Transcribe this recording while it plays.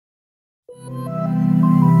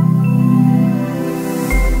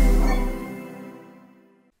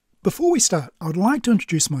Before we start, I would like to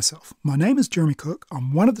introduce myself. My name is Jeremy Cook.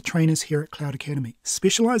 I'm one of the trainers here at Cloud Academy,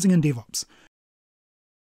 specialising in DevOps.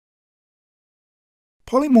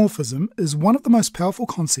 Polymorphism is one of the most powerful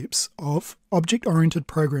concepts of object-oriented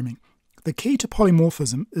programming. The key to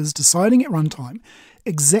polymorphism is deciding at runtime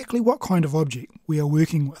exactly what kind of object we are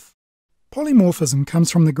working with. Polymorphism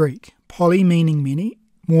comes from the Greek, poly meaning many,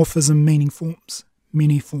 morphism meaning forms,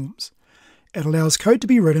 many forms. It allows code to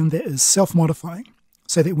be written that is self-modifying,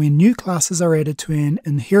 so that when new classes are added to an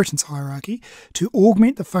inheritance hierarchy to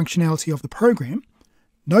augment the functionality of the program,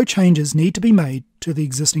 no changes need to be made to the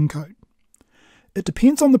existing code. It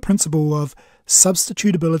depends on the principle of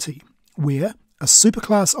substitutability, where a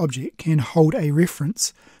superclass object can hold a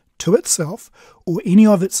reference to itself or any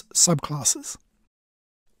of its subclasses.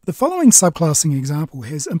 The following subclassing example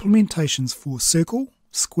has implementations for circle,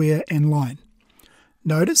 square, and line.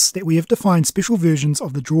 Notice that we have defined special versions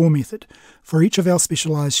of the draw method for each of our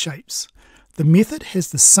specialized shapes. The method has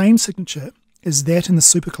the same signature as that in the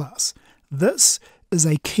superclass. This is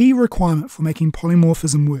a key requirement for making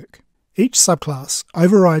polymorphism work. Each subclass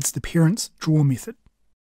overrides the parent's draw method.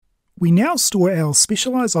 We now store our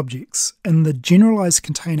specialized objects in the generalized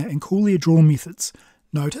container and call their draw methods.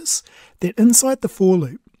 Notice that inside the for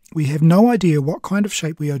loop, we have no idea what kind of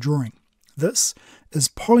shape we are drawing. This is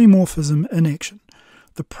polymorphism in action.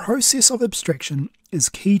 The process of abstraction is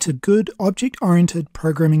key to good object-oriented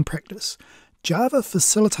programming practice. Java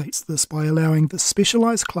facilitates this by allowing the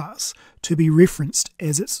specialized class to be referenced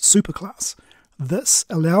as its superclass. This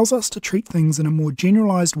allows us to treat things in a more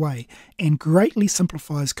generalized way and greatly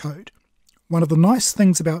simplifies code. One of the nice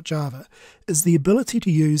things about Java is the ability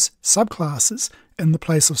to use subclasses in the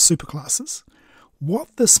place of superclasses.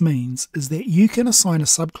 What this means is that you can assign a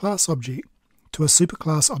subclass object to a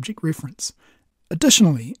superclass object reference.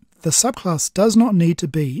 Additionally, the subclass does not need to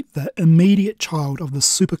be the immediate child of the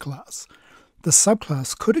superclass. The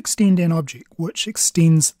subclass could extend an object which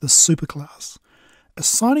extends the superclass.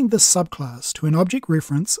 Assigning this subclass to an object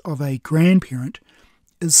reference of a grandparent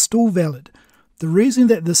is still valid. The reason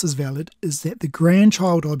that this is valid is that the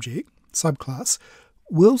grandchild object, subclass,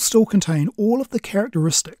 will still contain all of the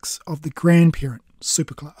characteristics of the grandparent,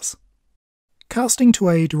 superclass. Casting to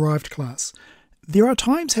a derived class. There are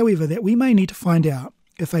times, however, that we may need to find out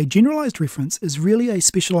if a generalized reference is really a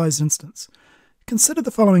specialized instance. Consider the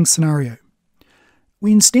following scenario.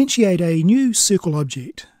 We instantiate a new circle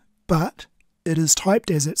object, but it is typed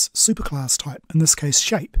as its superclass type, in this case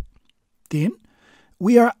shape. Then,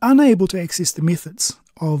 we are unable to access the methods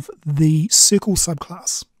of the circle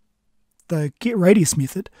subclass. The getRadius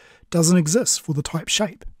method doesn't exist for the type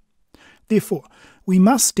shape. Therefore, we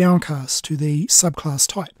must downcast to the subclass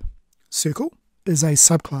type. Circle is a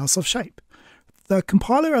subclass of shape. The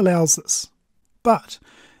compiler allows this, but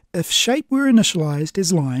if shape were initialized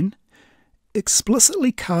as line,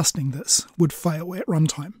 explicitly casting this would fail at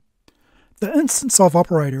runtime. The instanceof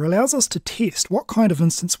operator allows us to test what kind of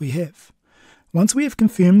instance we have. Once we have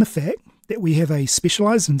confirmed the fact that we have a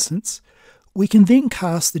specialized instance, we can then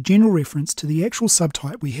cast the general reference to the actual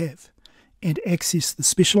subtype we have and access the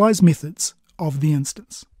specialized methods of the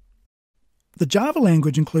instance. The Java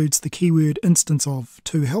language includes the keyword instanceof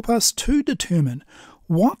to help us to determine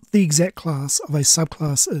what the exact class of a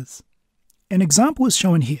subclass is. An example is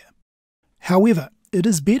shown here. However, it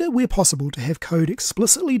is better where possible to have code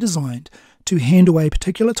explicitly designed to handle a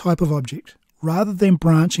particular type of object rather than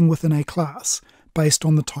branching within a class based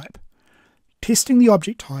on the type. Testing the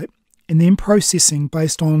object type and then processing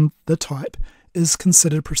based on the type is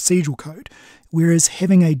considered procedural code, whereas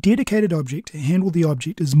having a dedicated object to handle the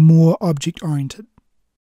object is more object-oriented.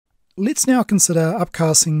 Let's now consider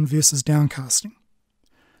upcasting versus downcasting.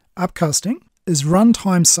 Upcasting is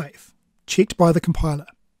runtime safe, checked by the compiler,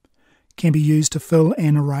 can be used to fill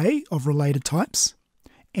an array of related types,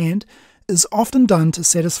 and is often done to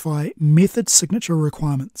satisfy method signature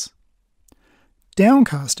requirements.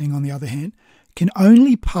 Downcasting, on the other hand, can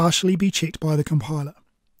only partially be checked by the compiler,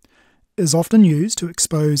 is often used to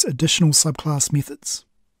expose additional subclass methods,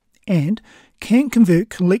 and can convert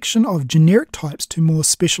collection of generic types to more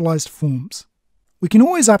specialized forms. We can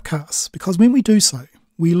always upcast because when we do so,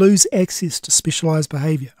 we lose access to specialized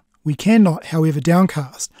behavior. We cannot, however,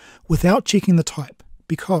 downcast without checking the type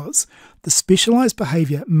because the specialized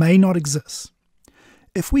behavior may not exist.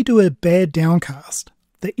 If we do a bad downcast,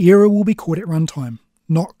 the error will be caught at runtime,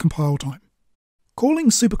 not compile time. Calling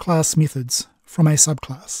superclass methods from a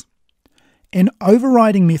subclass. An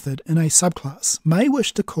overriding method in a subclass may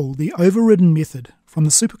wish to call the overridden method from the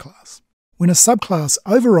superclass. When a subclass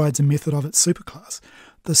overrides a method of its superclass,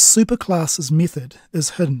 the superclass's method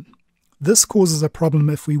is hidden. This causes a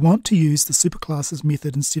problem if we want to use the Superclasses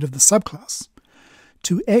method instead of the subclass.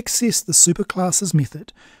 To access the Superclasses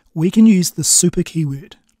method, we can use the super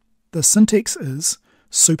keyword. The syntax is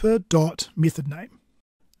super.methodName.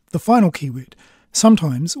 The final keyword.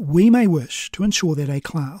 Sometimes we may wish to ensure that a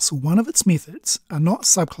class or one of its methods are not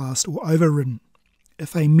subclassed or overridden.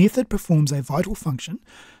 If a method performs a vital function,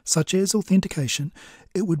 such as authentication,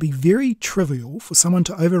 it would be very trivial for someone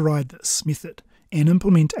to override this method and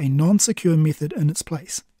implement a non-secure method in its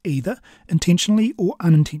place, either intentionally or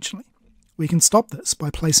unintentionally. We can stop this by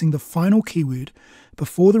placing the final keyword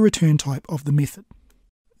before the return type of the method.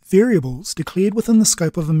 Variables declared within the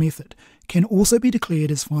scope of a method can also be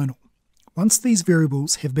declared as final. Once these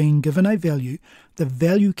variables have been given a value, the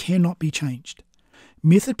value cannot be changed.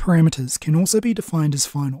 Method parameters can also be defined as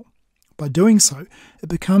final. By doing so, it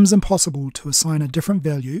becomes impossible to assign a different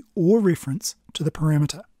value or reference to the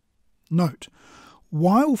parameter. Note,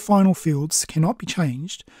 while final fields cannot be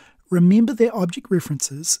changed, remember that object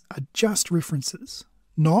references are just references,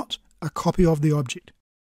 not a copy of the object.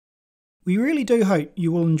 We really do hope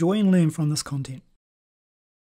you will enjoy and learn from this content.